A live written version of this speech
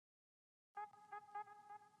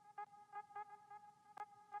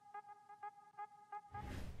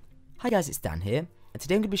Hi guys, it's Dan here, and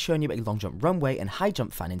today I'm going to be showing you a long jump runway and high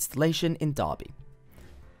jump fan installation in Derby.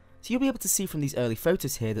 So you'll be able to see from these early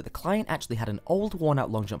photos here that the client actually had an old worn out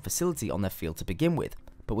long jump facility on their field to begin with,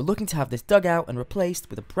 but we're looking to have this dug out and replaced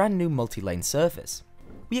with a brand new multi-lane surface.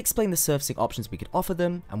 We explained the surfacing options we could offer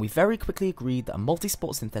them, and we very quickly agreed that a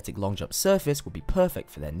multi-sport synthetic long jump surface would be perfect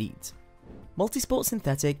for their needs. Multi-sport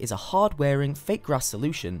synthetic is a hard-wearing, fake grass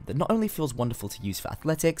solution that not only feels wonderful to use for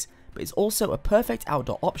athletics, but is also a perfect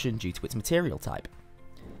outdoor option due to its material type.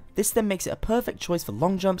 This then makes it a perfect choice for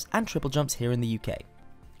long jumps and triple jumps here in the UK.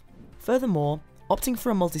 Furthermore, opting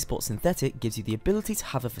for a multi-sport synthetic gives you the ability to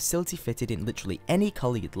have a facility fitted in literally any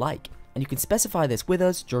colour you'd like, and you can specify this with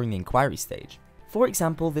us during the inquiry stage. For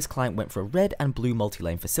example, this client went for a red and blue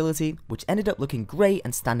multi-lane facility, which ended up looking great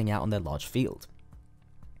and standing out on their large field.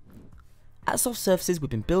 At Soft Surfaces, we've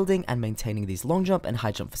been building and maintaining these long jump and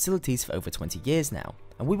high jump facilities for over 20 years now,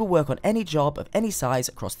 and we will work on any job of any size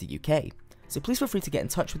across the UK, so please feel free to get in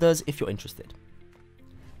touch with us if you're interested.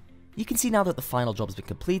 You can see now that the final job has been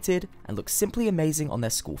completed and looks simply amazing on their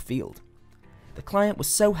school field. The client was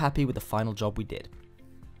so happy with the final job we did.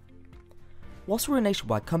 Whilst we're a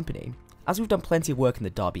nationwide company, as we've done plenty of work in the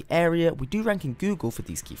Derby area, we do rank in Google for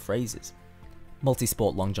these key phrases: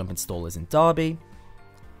 multi-sport long jump installers in Derby,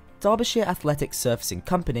 Derbyshire Athletic Surfacing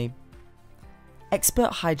Company,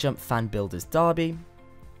 Expert High Jump Fan Builders Derby,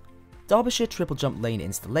 Derbyshire Triple Jump Lane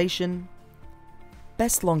Installation,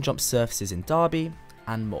 Best Long Jump Surfaces in Derby,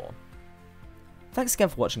 and more. Thanks again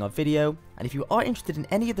for watching our video, and if you are interested in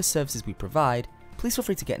any of the services we provide, please feel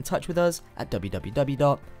free to get in touch with us at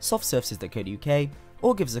www.softsurfaces.co.uk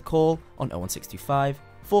or give us a call on 01625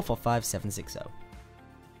 445 760.